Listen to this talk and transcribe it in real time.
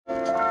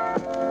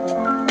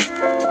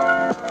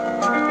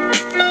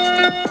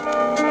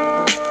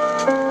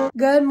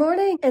Good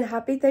morning and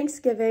happy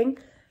Thanksgiving.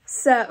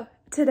 So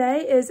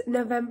today is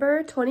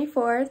November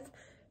 24th,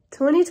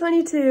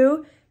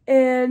 2022,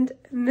 and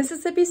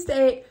Mississippi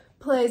State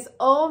plays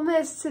Ole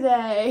Miss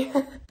today.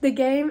 The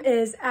game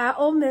is at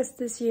Ole Miss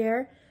this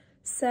year.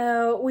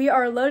 So we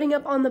are loading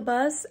up on the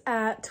bus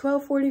at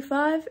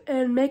 12:45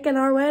 and making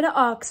our way to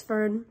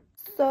Oxford.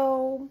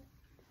 So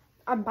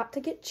I'm about to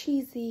get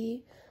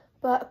cheesy,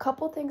 but a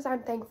couple things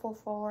I'm thankful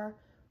for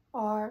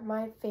are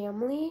my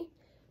family,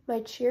 my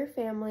cheer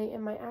family,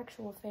 and my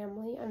actual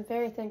family. I'm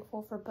very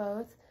thankful for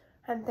both.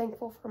 I'm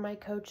thankful for my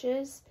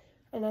coaches,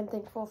 and I'm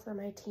thankful for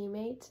my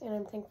teammates, and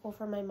I'm thankful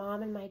for my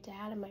mom and my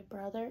dad and my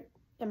brother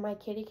and my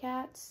kitty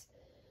cats.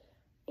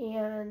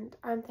 And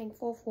I'm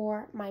thankful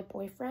for my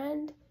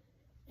boyfriend,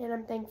 and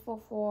I'm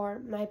thankful for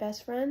my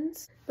best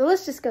friends. The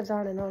list just goes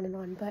on and on and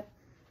on, but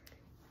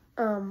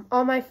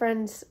all my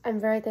friends I'm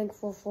very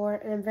thankful for,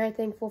 and I'm very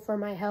thankful for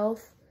my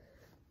health.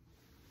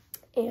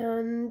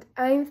 And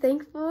I'm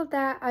thankful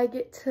that I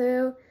get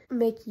to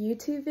make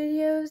YouTube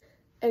videos,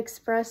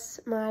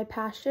 express my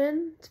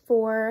passion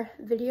for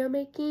video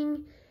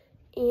making,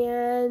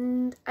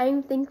 and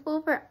I'm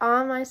thankful for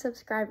all my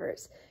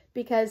subscribers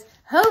because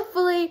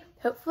hopefully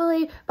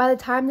by the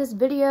time this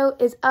video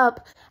is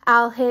up,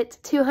 I'll hit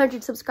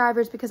 200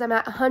 subscribers because I'm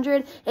at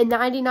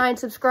 199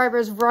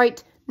 subscribers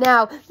right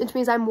now, which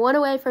means I'm one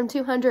away from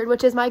 200,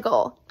 which is my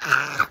goal.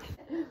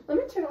 Let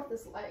me turn off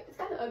this light. It's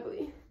kind of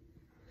ugly.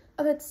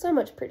 Oh, that's so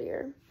much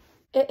prettier.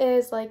 It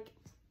is like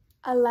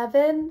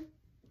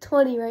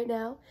 11:20 right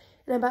now,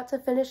 and I'm about to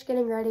finish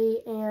getting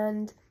ready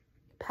and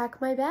pack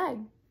my bag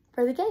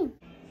for the game.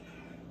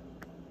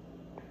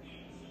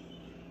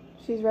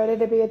 She's ready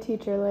to be a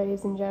teacher,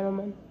 ladies and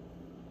gentlemen.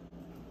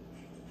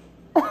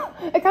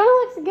 It kind of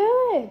looks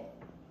good.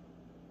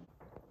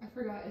 I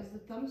forgot, is the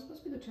thumb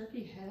supposed to be the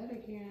turkey head? I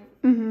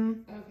can't. Mm-hmm.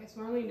 Okay,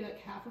 so I only need like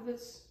half of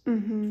its.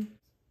 Mm-hmm.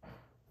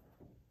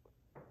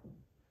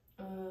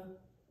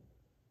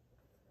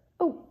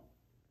 Oh.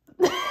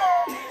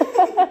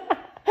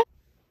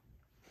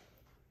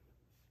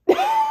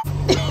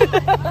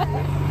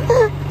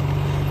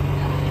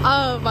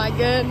 Oh my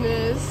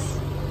goodness.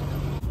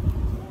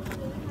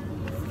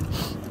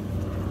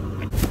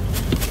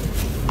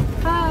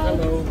 Hi.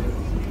 Hello.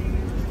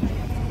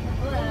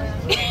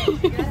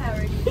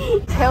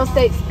 Hail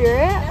State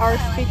Spirit, our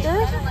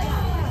speaker.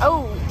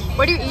 Oh,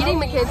 what are you eating,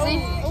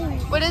 Mackenzie?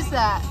 What is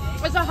that?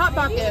 It's a Hot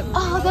Pocket.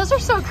 Oh, those are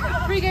so good.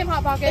 Pre-game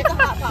Hot Pocket. It's a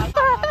Hot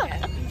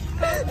Pocket.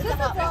 It's a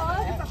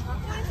vlog.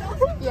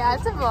 Yeah,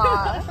 it's a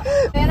vlog.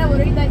 Anna,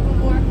 what are you thankful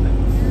for?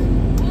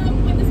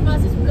 When this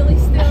bus is really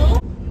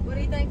still. What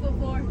are you thankful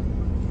for?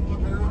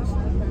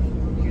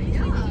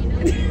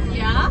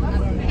 Yeah?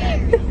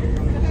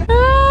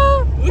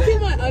 Look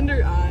at my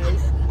under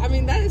eyes. I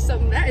mean, that is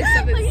something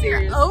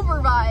serious.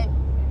 Overbite.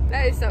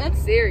 That is something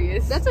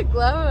serious. That's a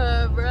glow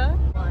up, bro.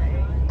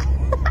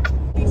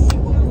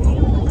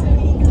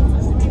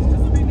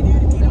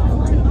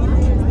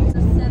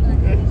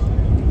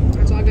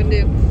 That's all I can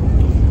do.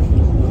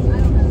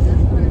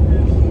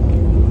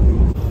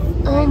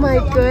 Oh my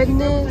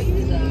goodness.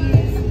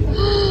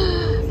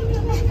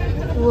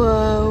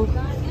 Whoa.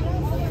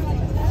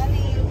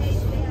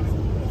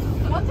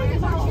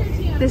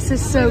 This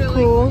is so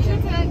cool.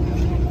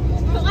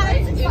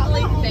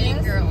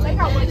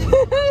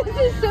 This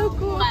is so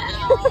cool.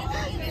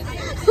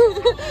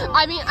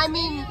 I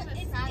mean,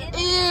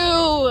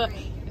 ew.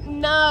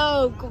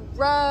 No,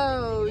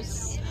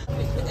 gross.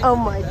 Oh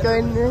my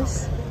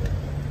goodness.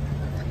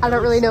 I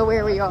don't really know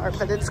where we are,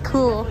 but it's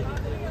cool.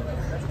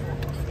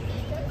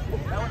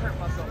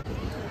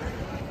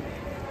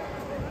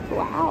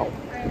 Wow.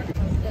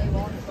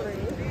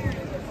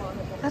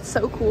 That's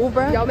so cool,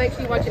 bro. Y'all make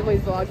sure you watch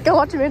Emily's vlog. Go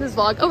watch Amanda's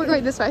vlog. Oh, we're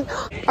going this way.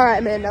 All right,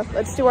 Amanda,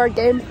 let's do our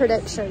game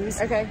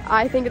predictions. Okay.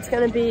 I think it's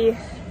going to be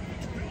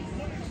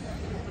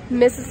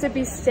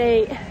Mississippi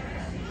State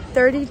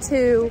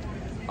 32,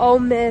 Ole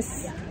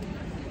Miss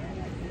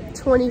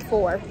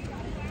 24.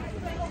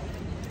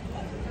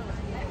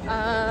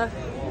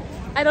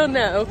 I don't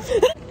know.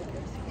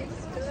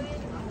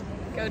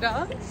 Go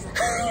Dogs.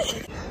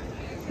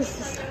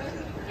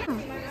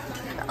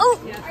 Oh!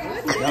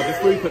 Now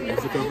before you put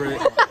music over it.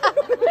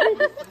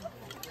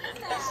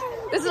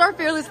 This is our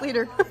fearless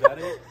leader. Is that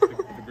it? The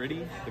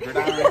gritty? The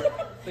gridiron?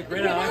 The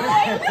gridiron.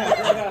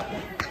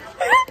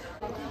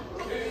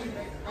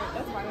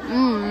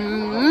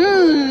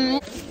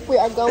 We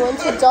are going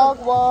to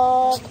dog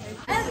walk.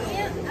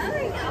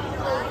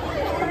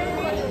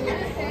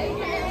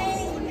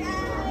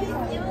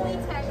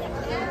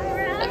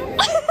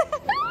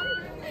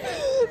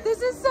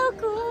 This is so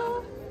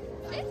cool.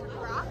 It's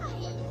bright.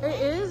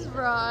 It is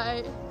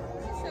bright.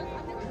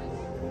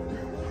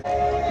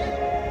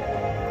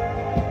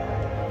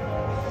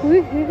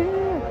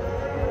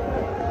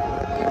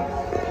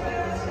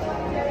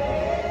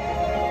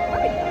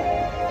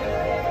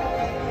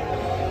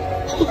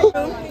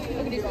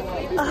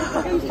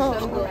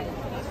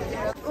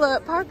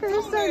 Look, Parker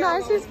is so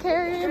nice. He's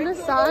carrying the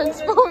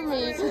signs for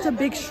me. Such a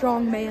big,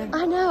 strong man.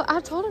 I know.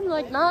 I told him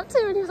like not to,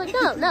 and he was like,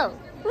 no, no.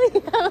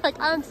 I'm like,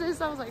 I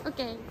insist. I was like,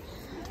 okay.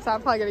 so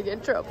I'm probably gonna get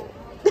in trouble.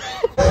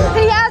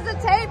 He has a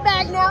tape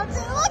bag now too.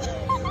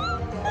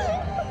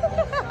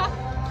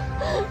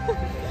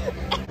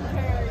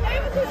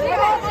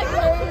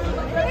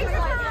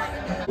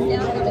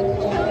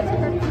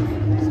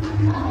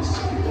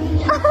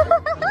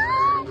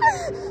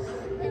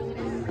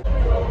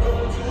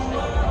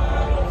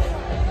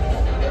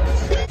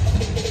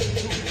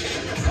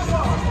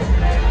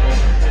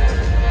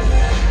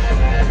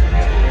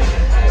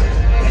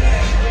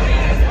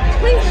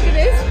 Please look at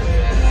this.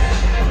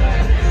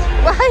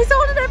 Why he's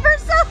holding it for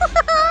so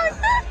long?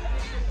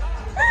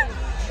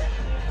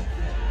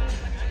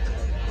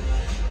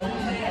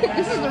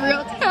 This is the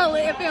real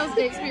talent. Fail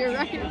Shakespeare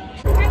right here.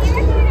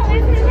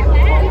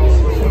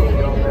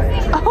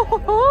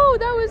 Oh,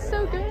 that was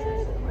so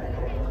good.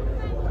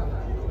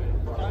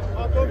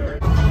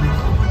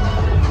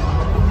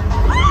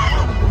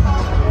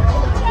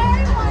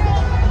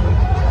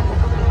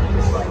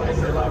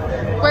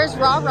 Where's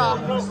Ra-Ra?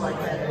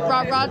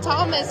 Ra-Ra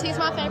Thomas, he's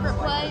my favorite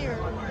player.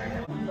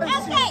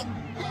 Okay.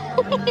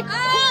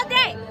 All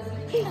day.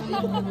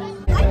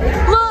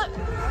 Look,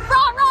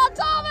 Ra-Ra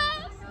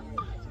Thomas!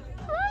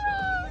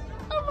 Ra-Ra!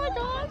 Oh my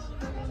gosh.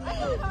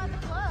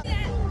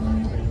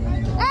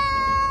 Hey!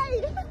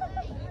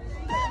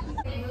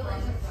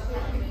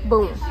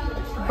 Boom.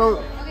 Boom.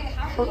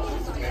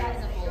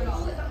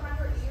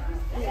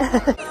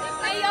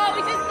 Hey y'all,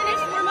 we just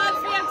finished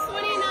warm-ups. We have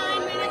 29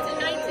 minutes and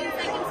 19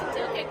 seconds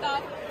until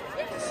kickoff.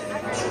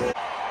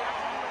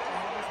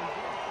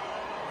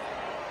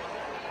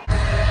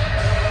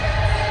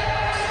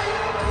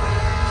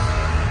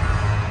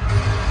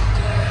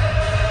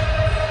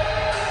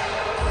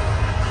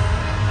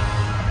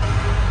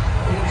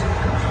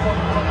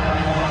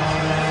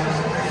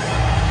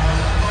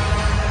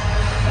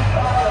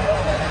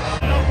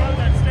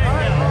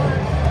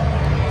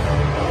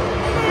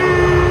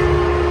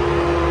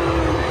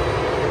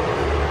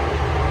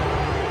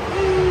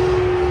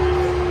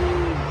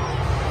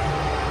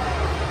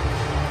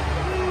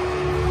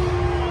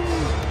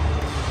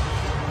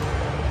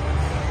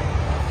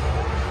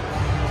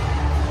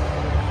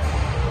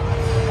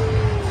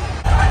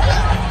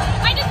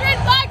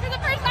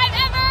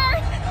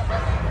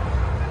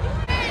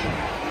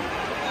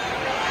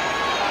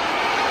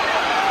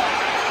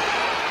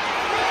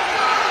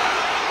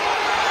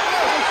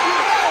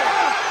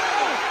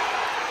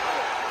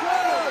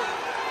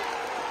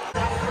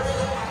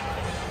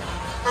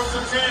 First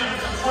and 10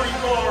 from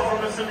 24 from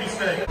Mississippi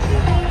State.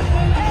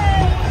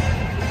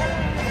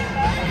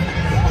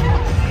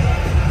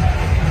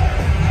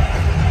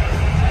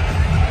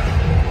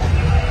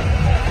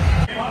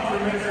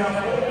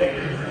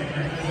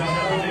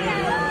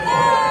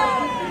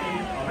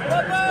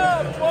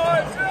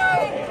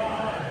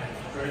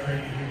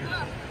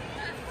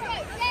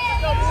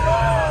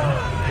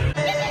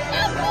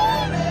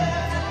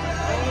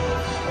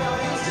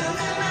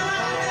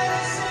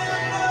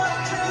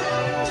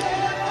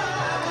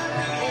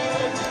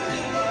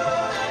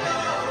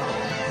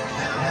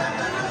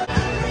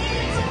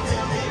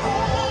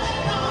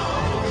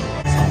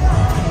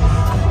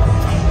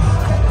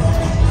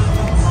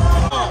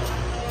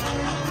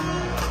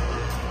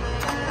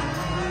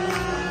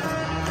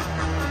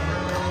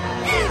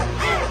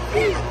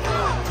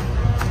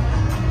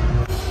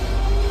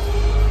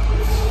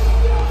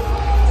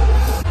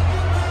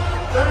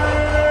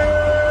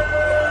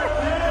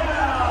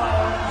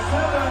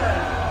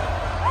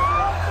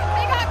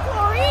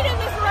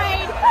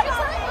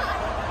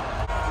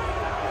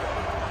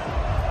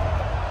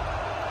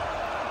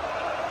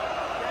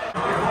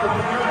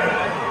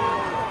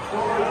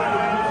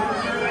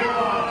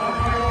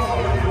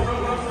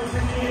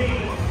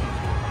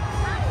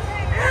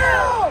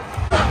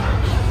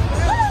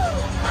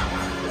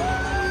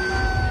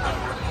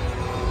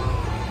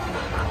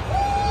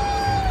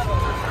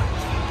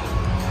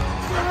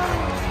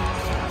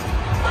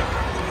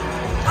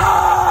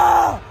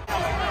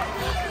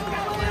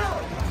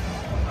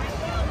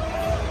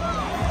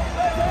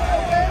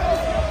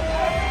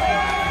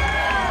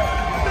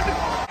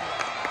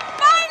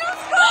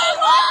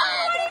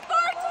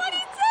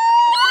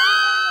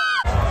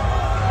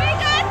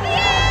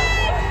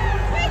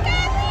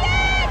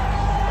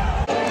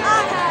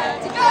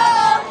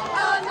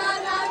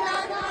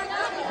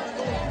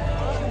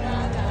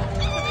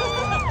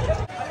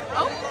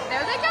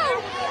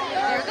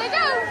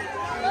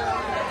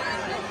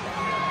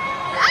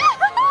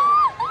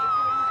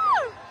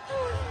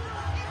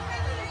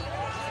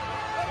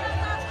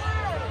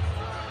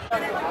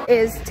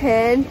 Is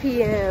 10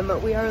 p.m.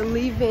 We are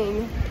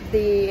leaving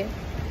the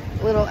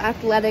little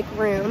athletic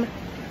room.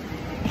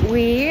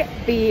 We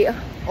beat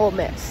Ole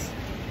Miss.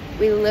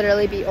 We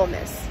literally beat Ole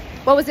Miss.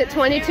 What was it,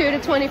 22 to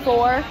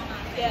 24?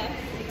 Yeah.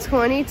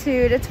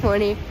 22 to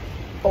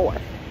 24.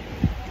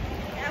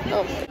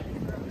 Oh.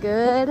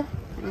 Good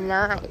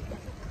night.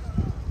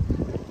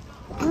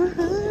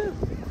 Woohoo.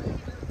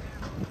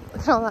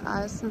 Look at all the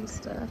ice and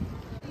stuff.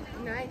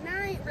 Night,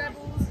 night,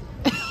 rebels.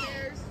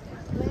 Bears,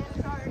 land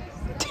sharks.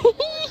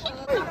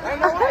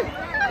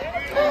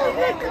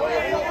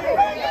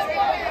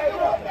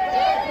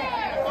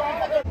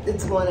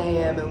 1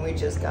 a.m. and we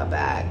just got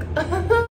back.